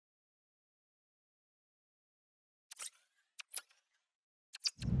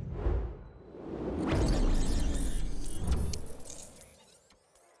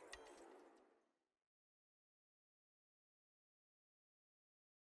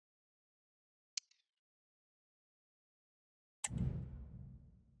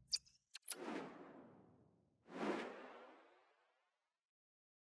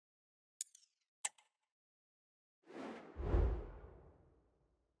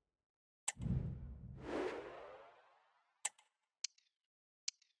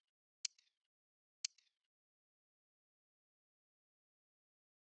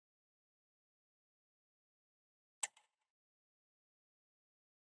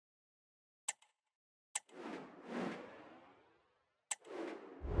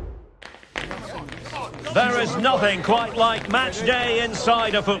There is nothing quite like match day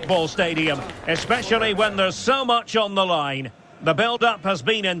inside a football stadium, especially when there's so much on the line. The build-up has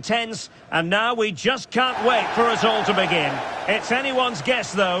been intense, and now we just can't wait for it all to begin. It's anyone's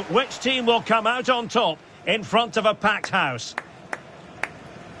guess, though, which team will come out on top in front of a packed house.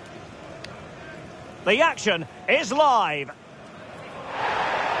 The action is live.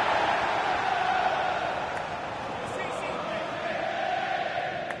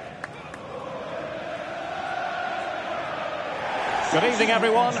 Good evening,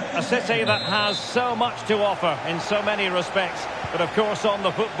 everyone. A city that has so much to offer in so many respects, but of course on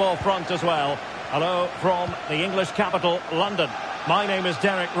the football front as well. Hello from the English capital, London. My name is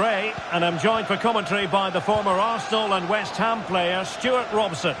Derek Ray, and I'm joined for commentary by the former Arsenal and West Ham player Stuart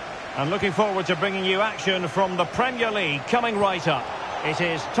Robson. And looking forward to bringing you action from the Premier League coming right up. It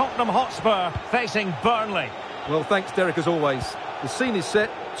is Tottenham Hotspur facing Burnley. Well, thanks, Derek, as always. The scene is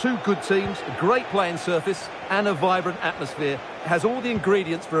set, two good teams, a great playing surface and a vibrant atmosphere. It has all the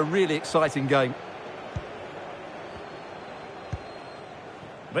ingredients for a really exciting game.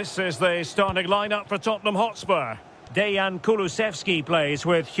 This is the starting lineup for Tottenham Hotspur. Dejan Kulusevski plays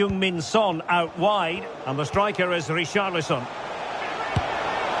with Heung-min Son out wide, and the striker is Richarlison.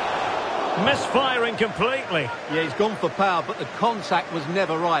 Misfiring completely. Yeah, he's gone for power, but the contact was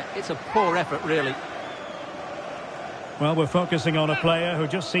never right. It's a poor effort, really. Well, we're focusing on a player who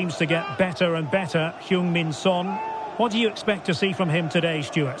just seems to get better and better, Heung-min Son. What do you expect to see from him today,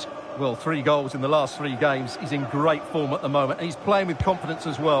 Stuart? Well, 3 goals in the last 3 games. He's in great form at the moment, and he's playing with confidence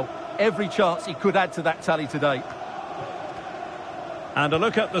as well. Every chance he could add to that tally today. And a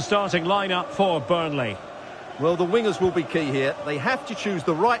look at the starting lineup for Burnley. Well, the wingers will be key here. They have to choose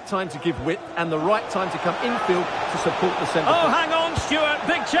the right time to give width and the right time to come infield to support the centre. Oh, hang on, Stuart.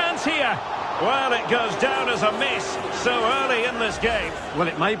 Big chance here. Well, it goes down as a miss so early in this game. Well,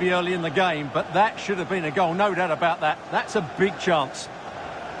 it may be early in the game, but that should have been a goal, no doubt about that. That's a big chance.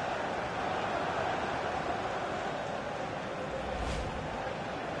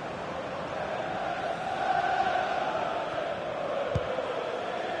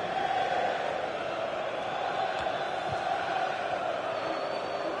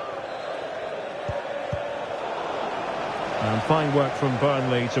 And fine work from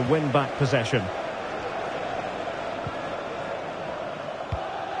Burnley to win back possession.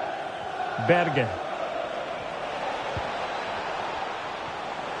 Berge.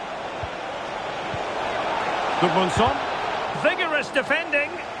 Gudmundsson. Vigorous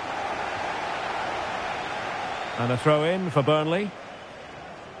defending. And a throw in for Burnley.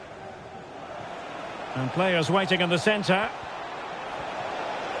 And players waiting in the centre.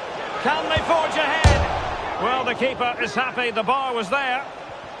 Can they forge ahead? Well, the keeper is happy. The bar was there.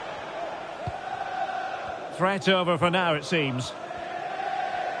 Threat over for now, it seems.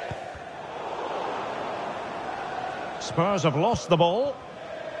 Spurs have lost the ball.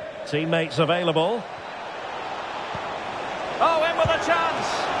 Teammates available. Oh, in with a chance.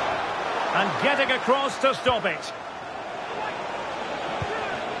 And getting across to stop it.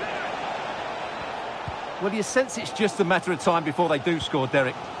 Well, you sense it's just a matter of time before they do score,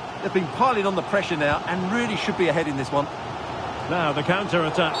 Derek. They've been piling on the pressure now and really should be ahead in this one. Now the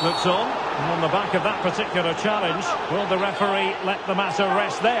counter-attack looks on. And on the back of that particular challenge, will the referee let the matter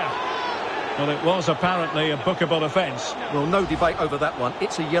rest there? Well, it was apparently a bookable offence. Well, no debate over that one.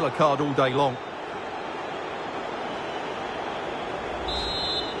 It's a yellow card all day long.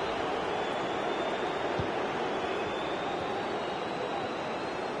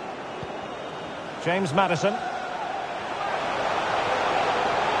 James Maddison.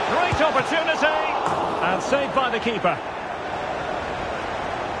 Great opportunity, and saved by the keeper.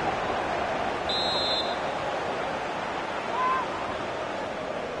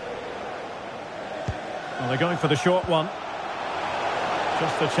 Well, they're going for the short one.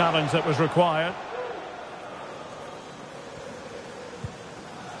 Just the challenge that was required.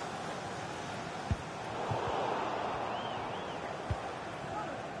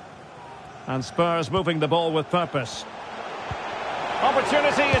 And Spurs moving the ball with purpose.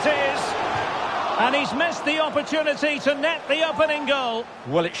 Opportunity it is. And he's missed the opportunity to net the opening goal.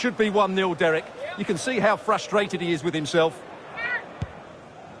 Well, it should be 1-0, Derek. You can see how frustrated he is with himself.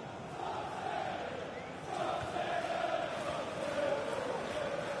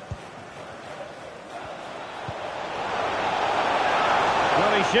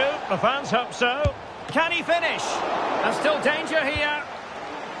 Will he shoot? The fans hope so. Can he finish? And still danger here.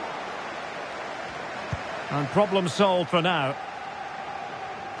 And problem solved for now.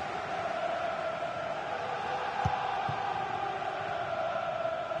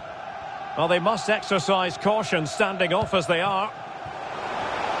 Well, they must exercise caution standing off as they are.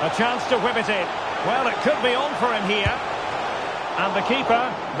 A chance to whip it in. Well, it could be on for him here. And the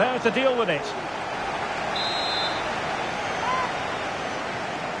keeper there to deal with it.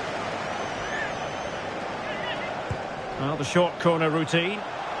 Well, the short corner routine.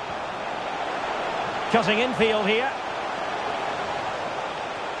 Cutting infield here.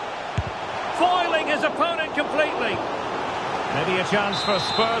 Foiling his opponent completely. Maybe a chance for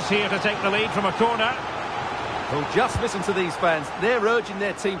Spurs here to take the lead from a corner. Well, just listen to these fans. They're urging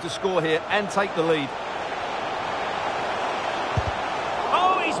their team to score here and take the lead.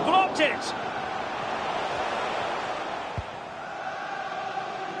 Oh, he's blocked it.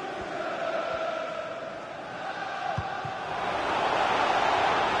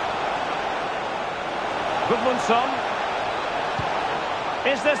 Goodmanson.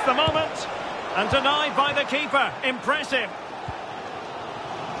 Is this the moment? And denied by the keeper. Impressive.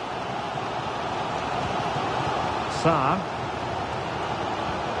 Sarr.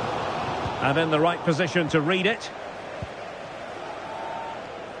 And in the right position to read it.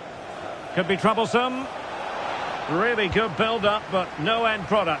 Could be troublesome. Really good build-up, but no end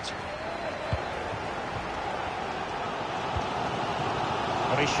product.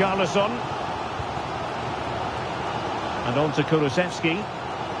 Richarlison. And on to Kulusevski.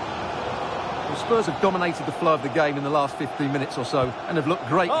 Well, Spurs have dominated the flow of the game in the last 15 minutes or so and have looked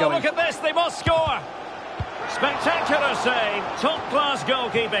great going. Oh, look at this, they must score! Spectacular save, top-class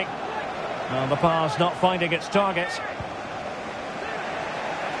goalkeeping. Well, the pass not finding its target.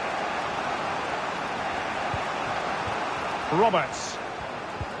 Roberts.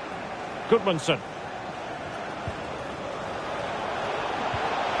 Goodmanson.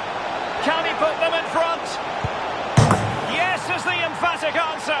 Can he put them in front? Yes is the emphatic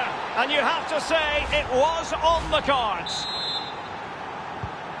answer. And you have to say it was on the cards.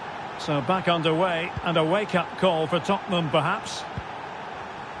 So back underway, and a wake-up call for Tottenham, perhaps.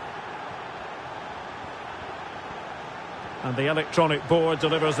 And the electronic board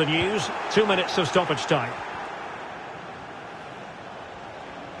delivers the news. 2 minutes of stoppage time.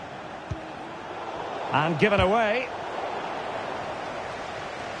 And given away.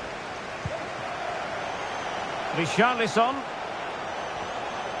 Richarlison.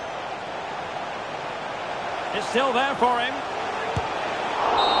 It's still there for him.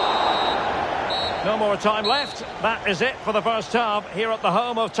 No more time left. That is it for the first half here at the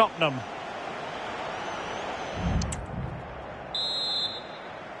home of Tottenham.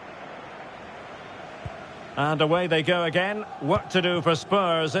 And away they go again. Work to do for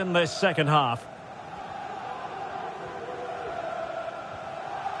Spurs in this second half.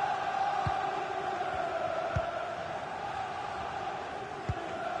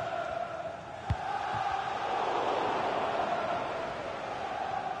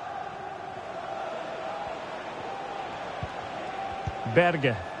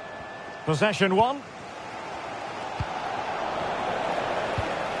 Berge. Possession one.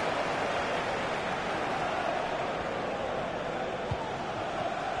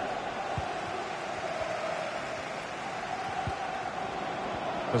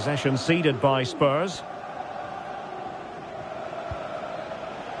 Possession ceded by Spurs.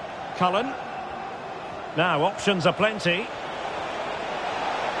 Cullen. Now options are plenty.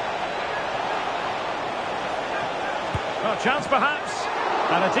 A chance perhaps.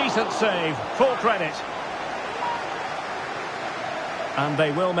 And a decent save. Full credit. And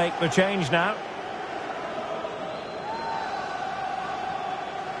they will make the change now.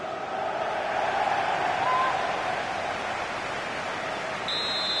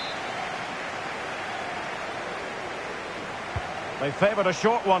 They favoured a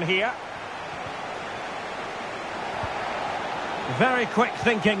short one here. Very quick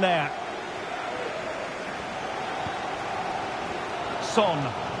thinking there. Son.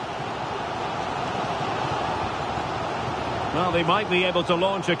 Well, they might be able to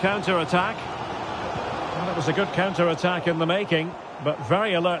launch a counter-attack. Well, it was a good counter-attack in the making, but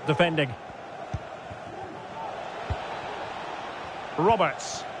very alert defending.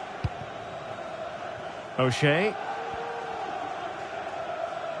 Roberts. O'Shea.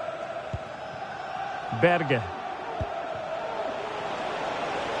 Berge.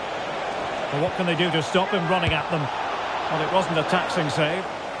 Well, what can they do to stop him running at them? Well, it wasn't a taxing save.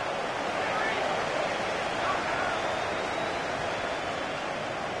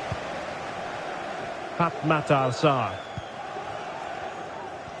 Matar Sarr.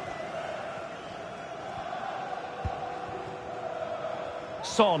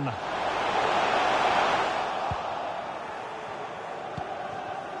 Son.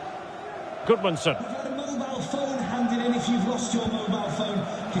 Goodmanson. We've had a mobile phone handed in. If you've lost your mobile phone,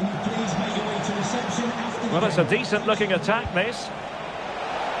 can you please make your way to reception after the Well, it's a decent looking attack, this.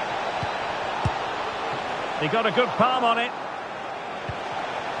 He got a good palm on it.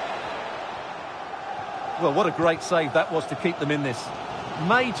 Well, what a great save that was to keep them in this.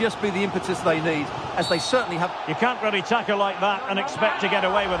 May just be the impetus they need, as they certainly have. You can't really tackle like that and expect to get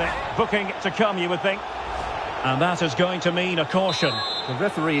away with it. Booking to come, you would think. And that is going to mean a caution. The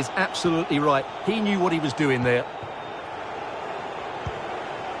referee is absolutely right. He knew what he was doing there.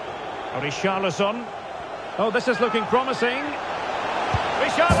 Richarlison. Oh, this is looking promising.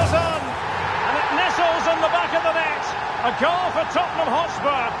 Richarlison! And it nestles in the back of the net. A goal for Tottenham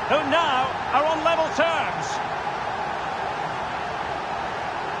Hotspur, who now are on level terms.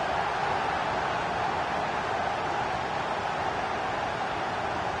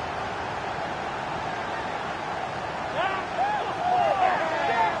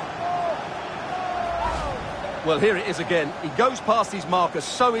 Well, here it is again. He goes past his marker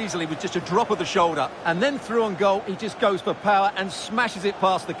so easily with just a drop of the shoulder. And then through on goal, he just goes for power and smashes it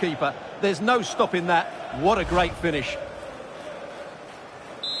past the keeper. There's no stopping that. What a great finish.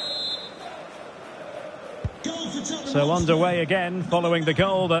 So underway again, following the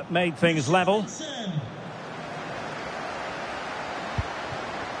goal that made things level.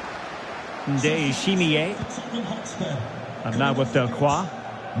 Ndeye. And now with Delcroix.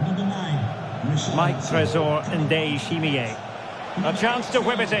 Number 9. Mike Trésor Ndeye. A chance to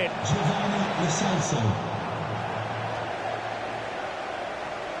whip it in.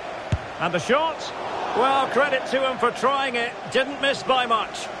 And the shot. Well, credit to him for trying it. Didn't miss by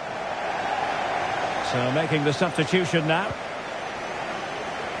much. So making the substitution now.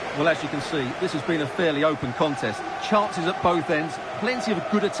 Well, as you can see, this has been a fairly open contest. Chances at both ends, plenty of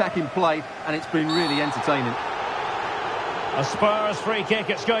good attacking play, and it's been really entertaining. A Spurs free kick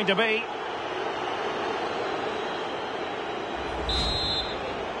it's going to be.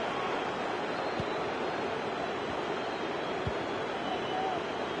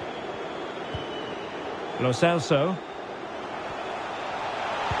 Lo Celso.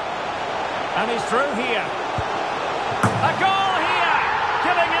 And he's through here. A goal here!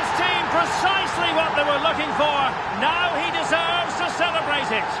 Giving his team precisely what they were looking for. Now he deserves to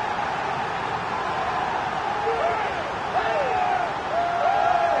celebrate it.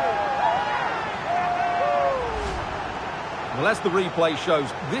 Well, as the replay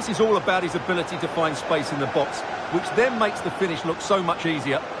shows, this is all about his ability to find space in the box, which then makes the finish look so much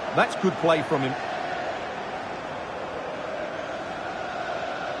easier. That's good play from him.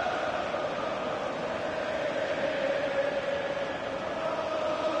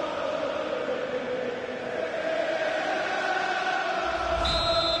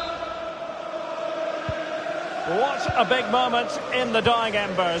 What a big moment in the dying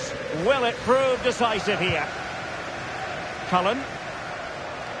embers. Will it prove decisive here? Cullen.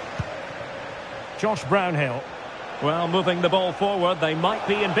 Josh Brownhill. Well, moving the ball forward, they might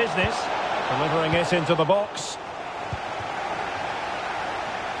be in business. Delivering it into the box.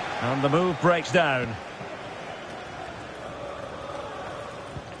 And the move breaks down.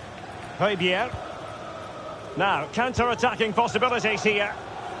 Højbjerg. Now, counter-attacking possibilities here.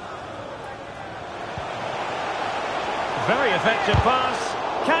 Very effective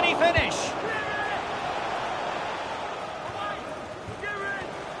pass. Can he finish?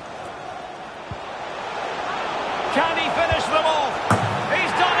 Can he finish them off?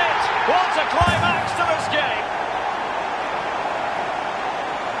 He's done it! What a climax to this game!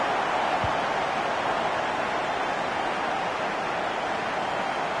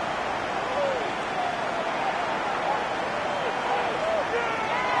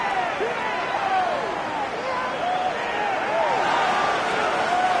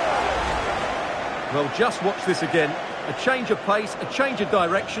 Well, just watch this again. A change of pace, a change of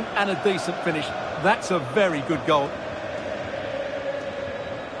direction, and a decent finish. That's a very good goal.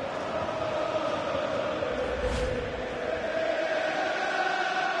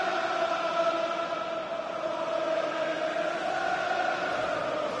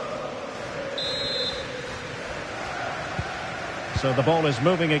 So the ball is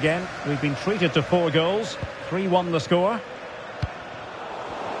moving again. We've been treated to 4 goals. 3-1 the score.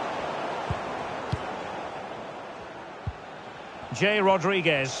 Jay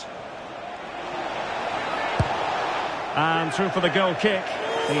Rodriguez. And through for the goal kick.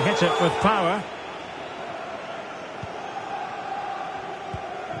 He hit it with power.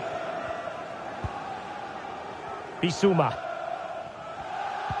 Bissouma.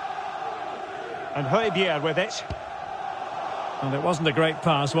 And Højbjerg with it. And it wasn't a great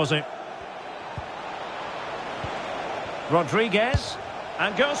pass, was it? Rodriguez.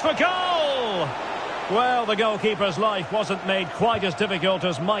 And goes for goal! Well, the goalkeeper's life wasn't made quite as difficult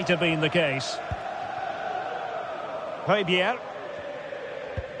as might have been the case. Højbjerg.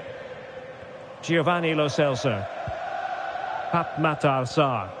 Giovanni Lo Celso. Pap Matar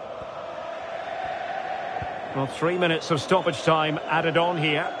Sarr. Well, 3 minutes of stoppage time added on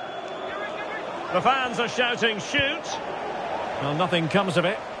here. The fans are shouting, shoot! Well, nothing comes of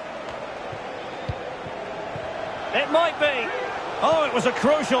it. It might be. Oh, it was a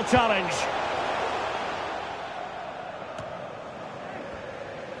crucial challenge.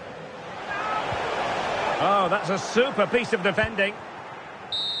 Oh, that's a super piece of defending.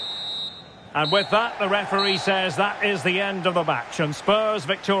 And with that, the referee says that is the end of the match. And Spurs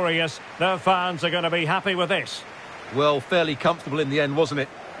victorious. Their fans are going to be happy with this. Well, fairly comfortable in the end, wasn't it?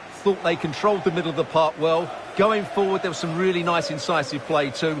 Thought they controlled the middle of the park well. Going forward, there was some really nice incisive play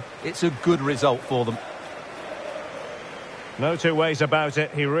too. It's a good result for them. No two ways about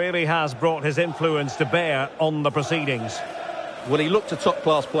it. He really has brought his influence to bear on the proceedings. Well, he looked a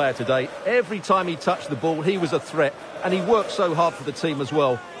top-class player today. Every time he touched the ball, he was a threat. And he worked so hard for the team as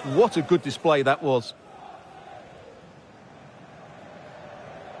well. What a good display that was.